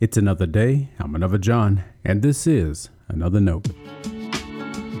It's another day. I'm another John, and this is Another Note.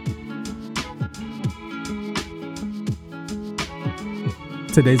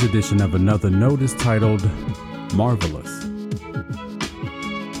 Today's edition of Another Note is titled Marvelous.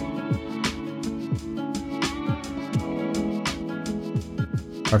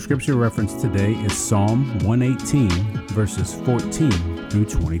 Our scripture reference today is Psalm 118, verses 14 through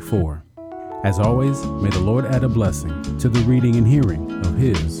 24. As always, may the Lord add a blessing to the reading and hearing of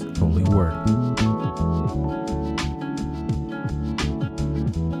His holy word.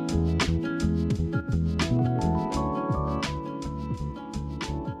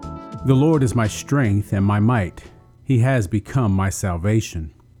 The Lord is my strength and my might. He has become my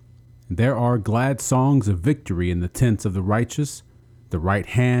salvation. There are glad songs of victory in the tents of the righteous. The right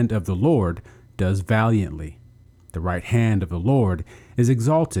hand of the Lord does valiantly. The right hand of the Lord is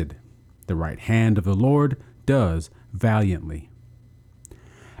exalted. The right hand of the Lord does valiantly.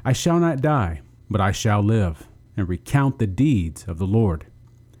 I shall not die, but I shall live, and recount the deeds of the Lord.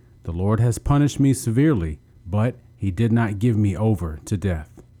 The Lord has punished me severely, but He did not give me over to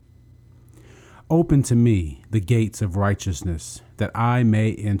death. Open to me the gates of righteousness, that I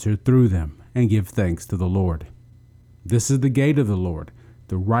may enter through them and give thanks to the Lord. This is the gate of the Lord.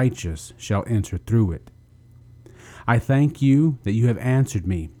 The righteous shall enter through it. I thank you that you have answered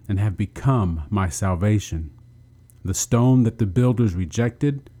me and have become my salvation. The stone that the builders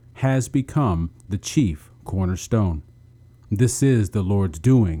rejected has become the chief cornerstone. This is the Lord's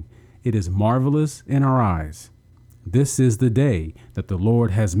doing. It is marvelous in our eyes. This is the day that the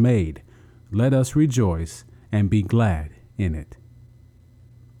Lord has made. Let us rejoice and be glad in it.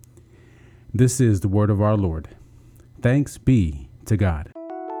 This is the word of our Lord. Thanks be to God.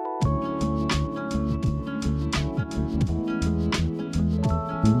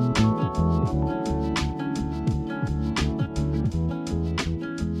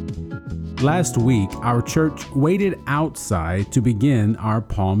 Last week, our church waited outside to begin our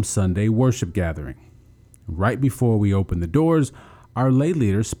Palm Sunday worship gathering. Right before we opened the doors, our lay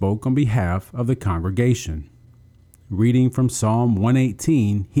leader spoke on behalf of the congregation. Reading from Psalm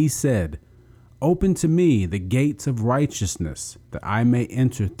 118, he said, "Open to me the gates of righteousness, that I may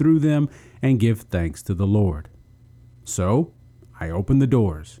enter through them and give thanks to the Lord." So I opened the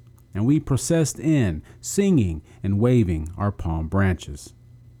doors, and we processed in, singing and waving our palm branches.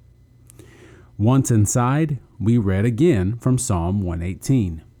 Once inside, we read again from Psalm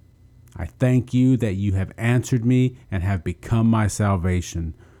 118. I thank you that you have answered me and have become my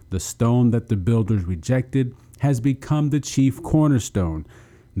salvation. The stone that the builders rejected has become the chief cornerstone.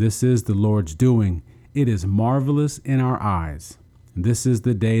 This is the Lord's doing. It is marvelous in our eyes. This is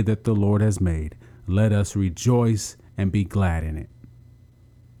the day that the Lord has made. Let us rejoice and be glad in it.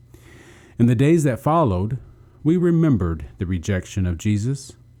 In the days that followed, we remembered the rejection of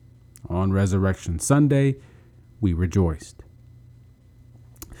Jesus. On Resurrection Sunday, we rejoiced.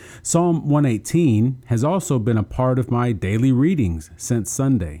 Psalm 118 has also been a part of my daily readings since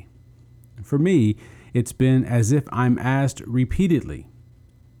Sunday. For me, it's been as if I'm asked repeatedly,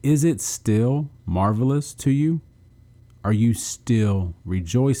 is it still marvelous to you? Are you still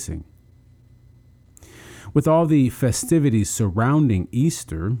rejoicing? With all the festivities surrounding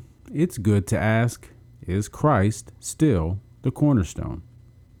Easter, it's good to ask, is Christ still the cornerstone?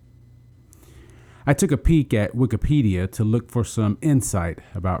 I took a peek at Wikipedia to look for some insight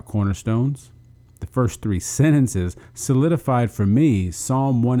about cornerstones. The first three sentences solidified for me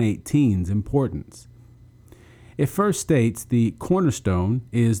Psalm 118's importance. It first states the cornerstone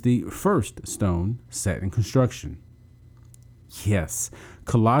is the first stone set in construction. Yes,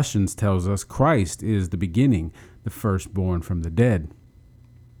 Colossians tells us Christ is the beginning, the firstborn from the dead.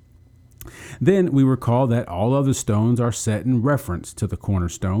 Then we recall that all other stones are set in reference to the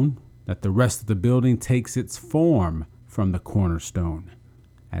cornerstone, that the rest of the building takes its form from the cornerstone,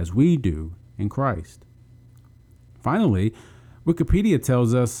 as we do in Christ. Finally, Wikipedia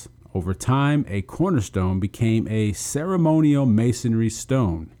tells us over time a cornerstone became a ceremonial masonry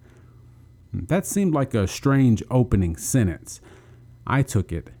stone. That seemed like a strange opening sentence. I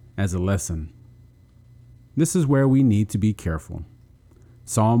took it as a lesson. This is where we need to be careful.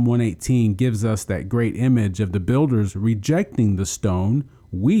 Psalm 118 gives us that great image of the builders rejecting the stone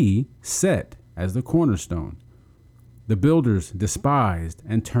we set as the cornerstone. The builders despised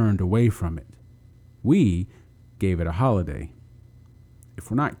and turned away from it. We gave it a holiday.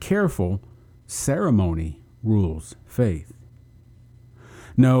 If we're not careful, ceremony rules faith.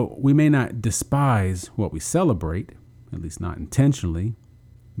 No, we may not despise what we celebrate, at least not intentionally,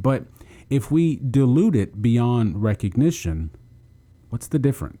 but if we dilute it beyond recognition, what's the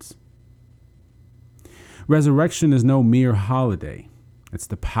difference? Resurrection is no mere holiday. It's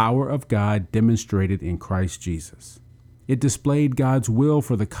the power of God demonstrated in Christ Jesus. It displayed God's will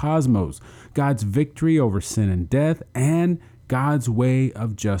for the cosmos, God's victory over sin and death, and God's way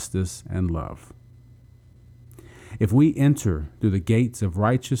of justice and love. If we enter through the gates of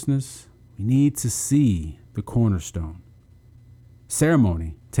righteousness, we need to see the cornerstone.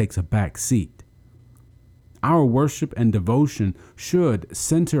 Ceremony takes a back seat. Our worship and devotion should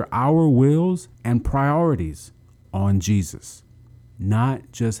center our wills and priorities on Jesus,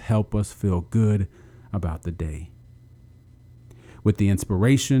 not just help us feel good about the day. With the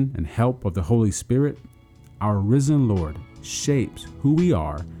inspiration and help of the Holy Spirit, our risen Lord shapes who we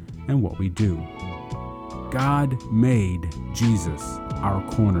are and what we do. God made Jesus our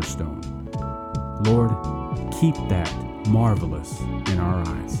cornerstone. Lord, keep that marvelous in our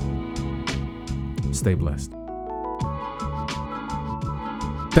eyes. Stay blessed.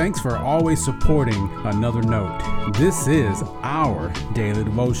 Thanks for always supporting Another Note. This is our daily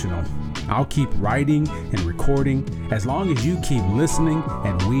devotional. I'll keep writing and recording as long as you keep listening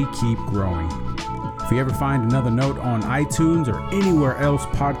and we keep growing. If you ever find Another Note on iTunes or anywhere else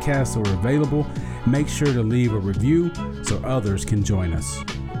podcasts are available, make sure to leave a review so others can join us.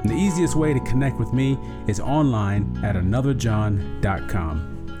 And the easiest way to connect with me is online at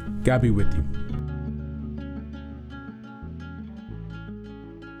anotherjohn.com. God be with you.